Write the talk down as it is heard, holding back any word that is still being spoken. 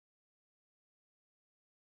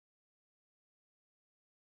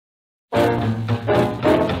I'm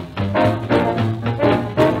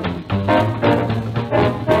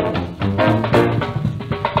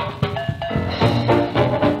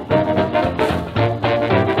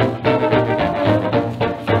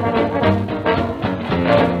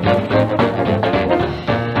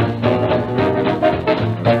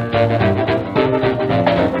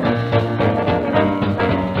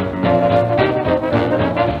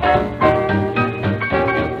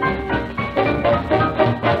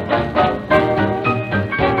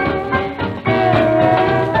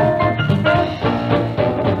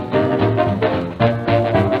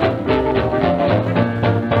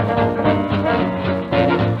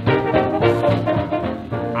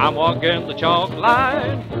walking the chalk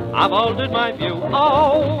line, I've altered my view.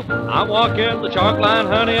 Oh, I'm walking the chalk line,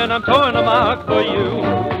 honey, and I'm towing a mark for you.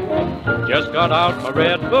 Just got out my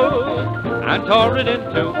red book and tore it in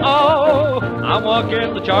two. Oh, I'm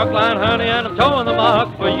walking the chalk line, honey, and I'm towing the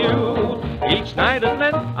mark for you. Each night at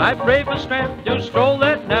length I pray for strength to stroll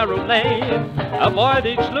that narrow lane. Avoid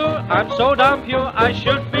each lure, I'm so damn pure I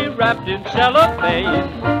should be wrapped in cellophane.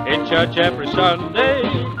 In church every Sunday,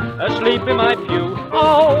 asleep in my pew.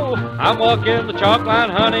 Oh, I'm walking the chalk line,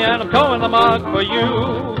 honey, and I'm towing the mark for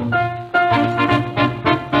you.